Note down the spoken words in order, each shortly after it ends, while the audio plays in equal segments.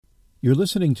You're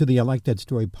listening to the I Like That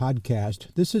Story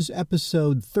podcast. This is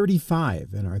episode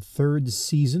 35 in our third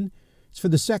season. It's for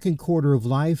the second quarter of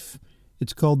life.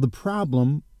 It's called The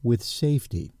Problem with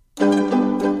Safety.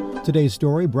 Today's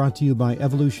story brought to you by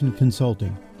Evolution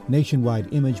Consulting,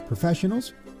 nationwide image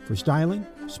professionals for styling,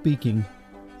 speaking,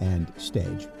 and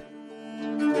stage.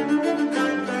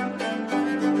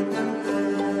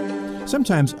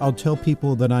 Sometimes I'll tell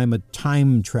people that I'm a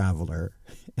time traveler,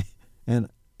 and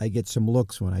I get some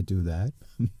looks when I do that.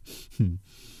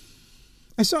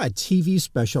 I saw a TV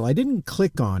special. I didn't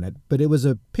click on it, but it was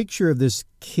a picture of this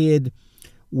kid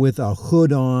with a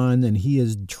hood on, and he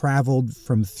has traveled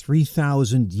from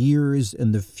 3,000 years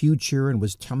in the future and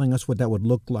was telling us what that would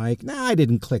look like. I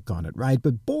didn't click on it, right?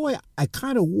 But boy, I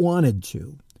kind of wanted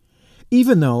to.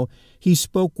 Even though he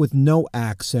spoke with no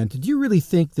accent, do you really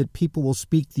think that people will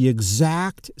speak the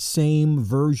exact same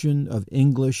version of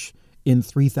English in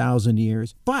 3,000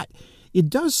 years? But it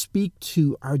does speak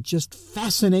to our just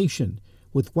fascination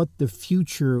with what the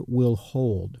future will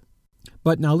hold.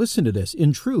 But now listen to this.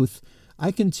 In truth,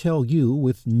 I can tell you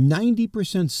with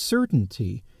 90%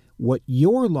 certainty what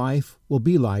your life will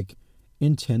be like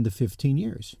in 10 to 15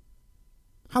 years.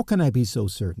 How can I be so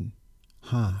certain?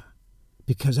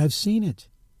 Because I've seen it.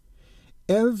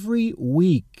 Every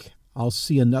week I'll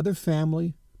see another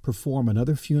family perform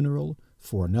another funeral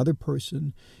for another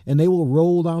person, and they will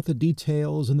roll out the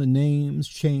details and the names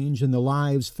change and the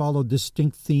lives follow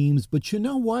distinct themes. But you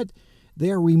know what? They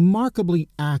are remarkably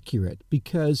accurate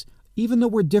because even though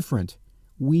we're different,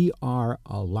 we are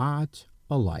a lot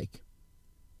alike.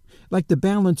 Like the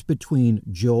balance between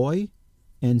joy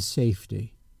and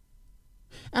safety.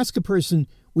 Ask a person,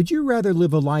 would you rather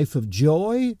live a life of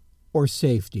joy or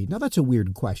safety? Now that's a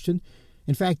weird question.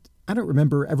 In fact, I don't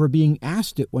remember ever being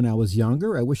asked it when I was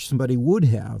younger. I wish somebody would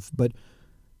have. But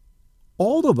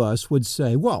all of us would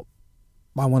say, well,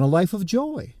 I want a life of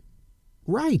joy.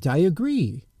 Right, I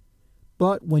agree.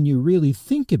 But when you really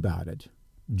think about it,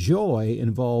 joy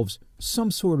involves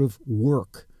some sort of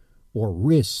work or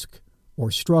risk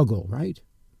or struggle, right?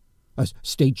 A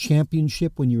state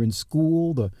championship when you're in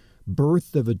school, the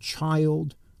birth of a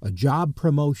child, a job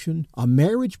promotion, a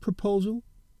marriage proposal.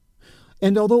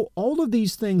 And although all of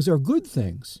these things are good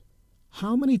things,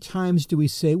 how many times do we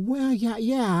say, well,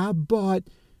 yeah, but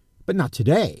not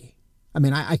today? I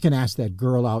mean, I can ask that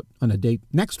girl out on a date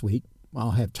next week.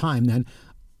 I'll have time then.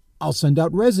 I'll send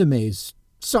out resumes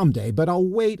someday, but I'll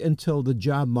wait until the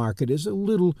job market is a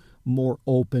little more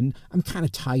open. I'm kind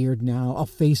of tired now. I'll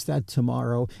face that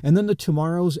tomorrow. And then the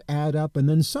tomorrows add up. And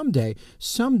then someday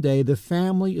the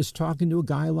family is talking to a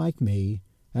guy like me.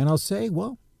 And I'll say,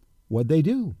 well, what'd they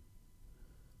do?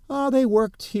 Oh, they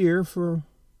worked here for,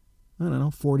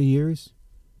 40 years.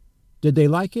 Did they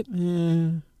like it?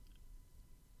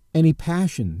 Any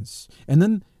passions? And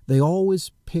then they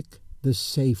always pick the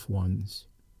safe ones.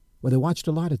 Well, they watched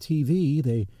a lot of TV.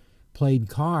 They played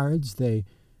cards. They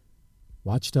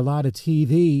watched a lot of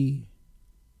TV.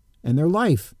 And their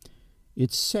life,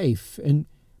 it's safe and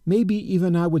maybe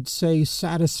even I would say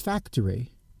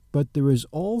satisfactory. But there is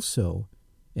also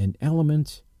an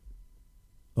element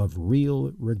of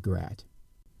real regret.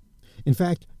 In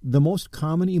fact, the most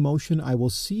common emotion I will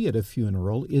see at a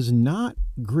funeral is not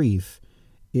grief,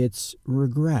 it's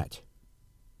regret.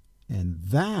 And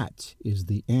that is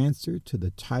the answer to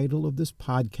the title of this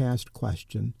podcast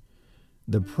question.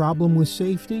 The problem with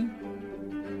safety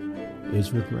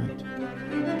is regret.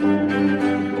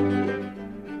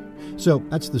 So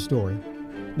that's the story.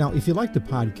 Now, if you like the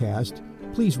podcast,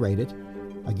 please rate it.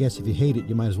 I guess if you hate it,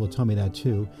 you might as well tell me that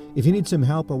too. If you need some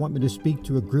help or want me to speak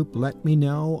to a group, let me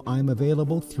know. I'm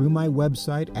available through my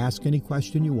website. Ask any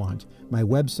question you want. My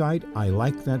website,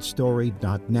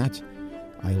 ilikethatstory.net.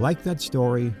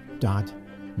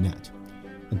 ilikethatstory.net.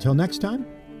 Until next time,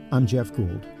 I'm Jeff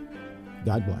Gould.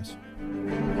 God bless.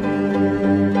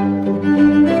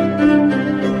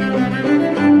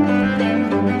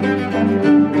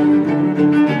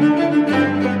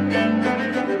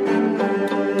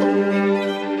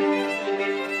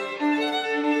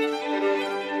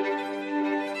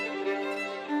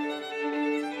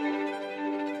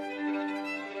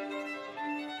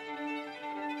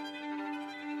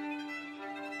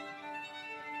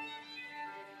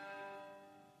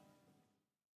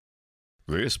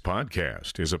 This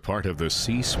podcast is a part of the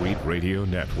C-Suite Radio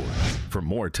Network. For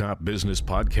more top business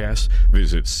podcasts,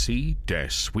 visit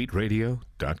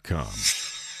c-suiteradio.com.